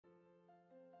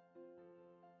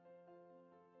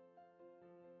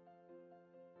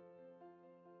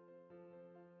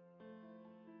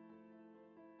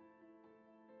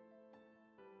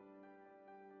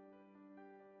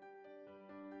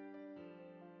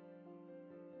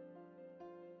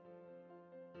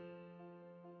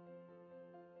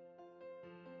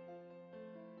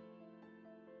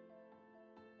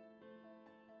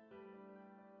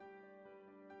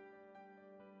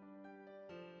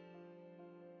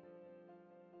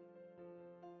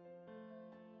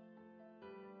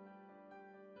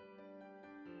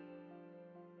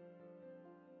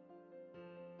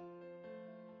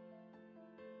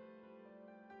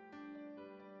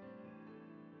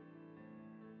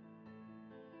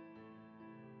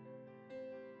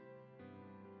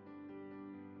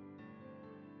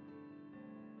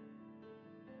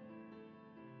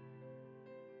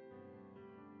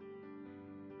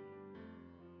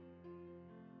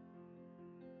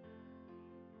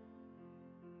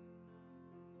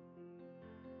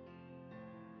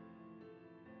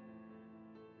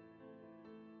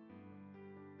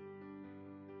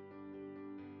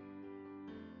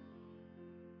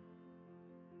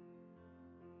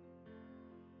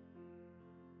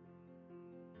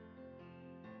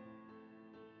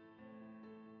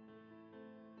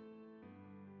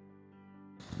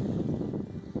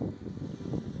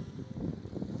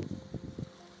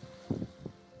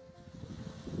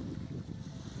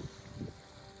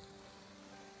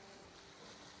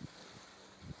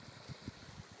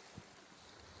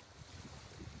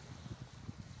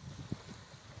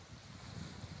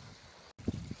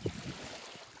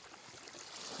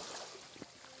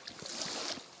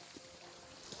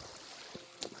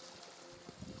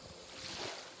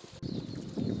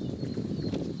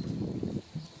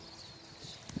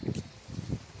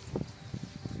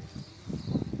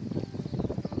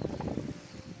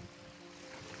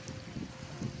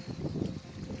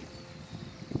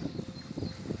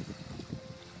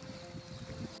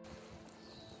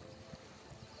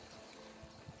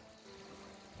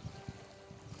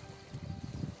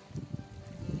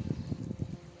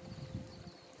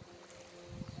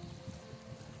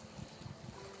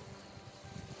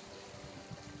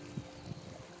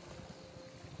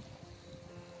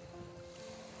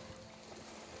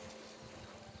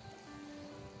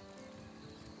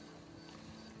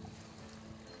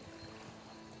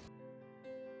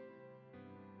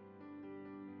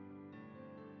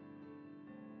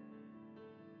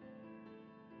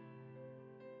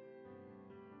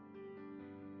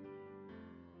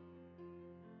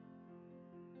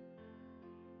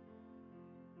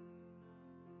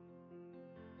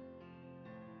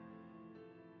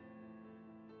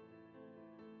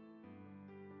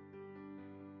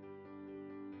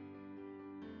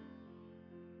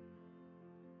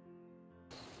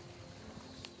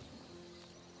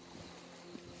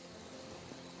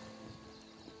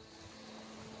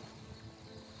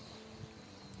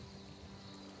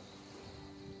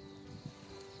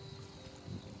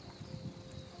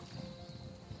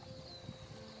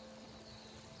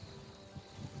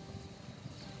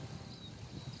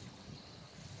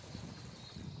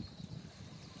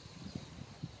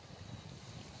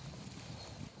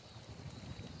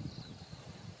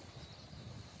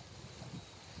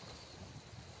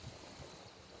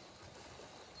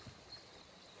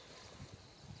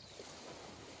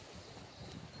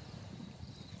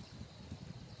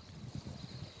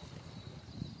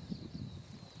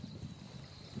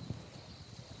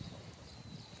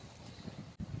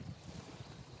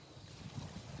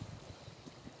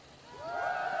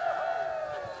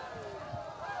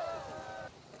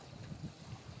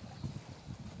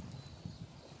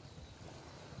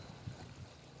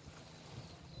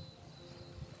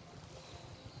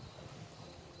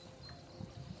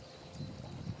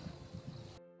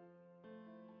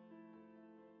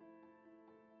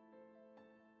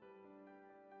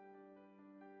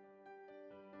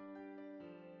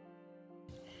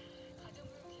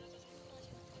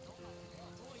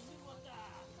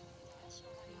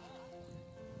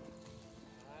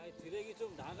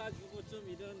가가지고 좀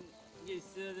이런 게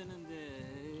있어야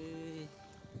되는데.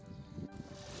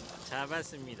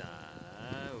 잡았습니다.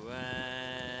 와.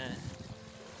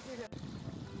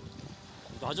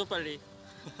 놔줘 빨리.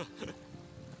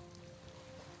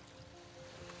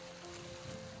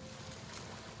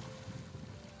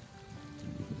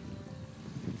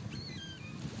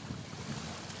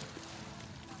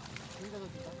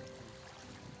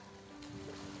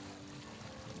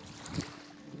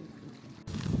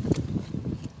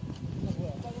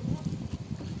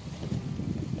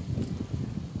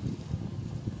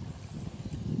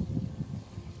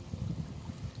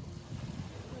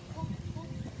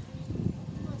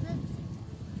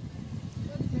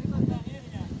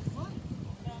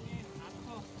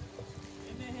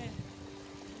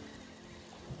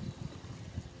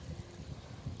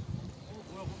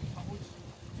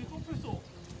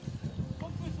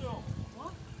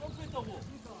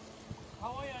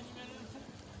 하와이 아니면은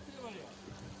틀려버려요.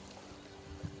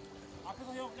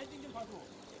 앞에서 형 랜딩 좀 봐줘.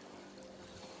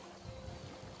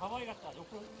 하와이 같다.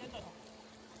 옆으로 뗀다.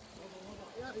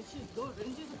 야, 리치, 너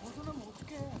렌즈에서 벗어나면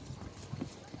어떡해?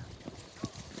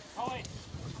 하와이.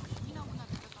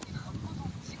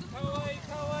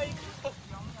 하와이.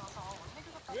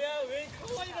 왜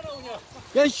하와이가 나오냐?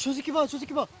 야, 씨, 저 새끼 봐, 저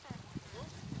새끼 봐.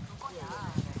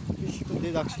 이씨,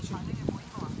 내 낚시 중.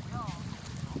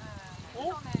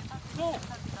 어? 형.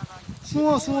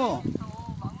 숭어.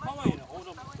 하와이네.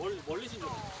 좀 멀리신 줄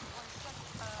알았어.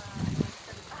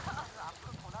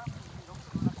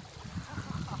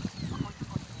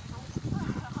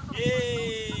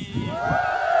 예.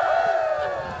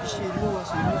 이씨, 일로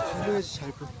와서 일로 해서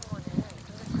잘 보.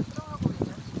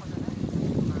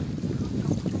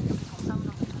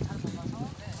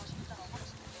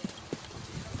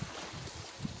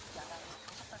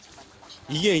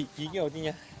 이게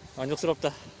어디냐?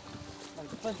 만족스럽다.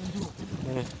 빨리 던지고.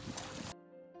 네.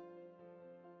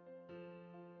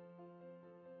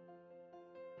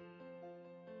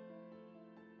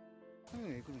 형이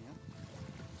왜 그러냐?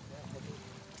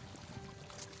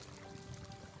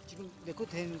 지금 내 거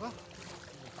되는 거야?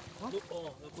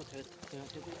 넣고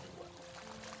되고.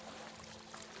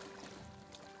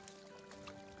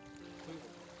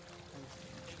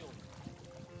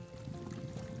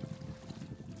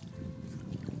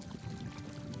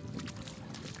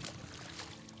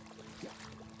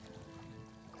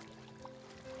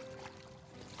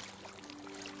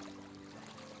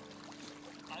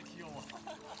 아 귀여워.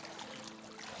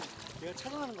 내가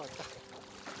촬영하는 거 같다.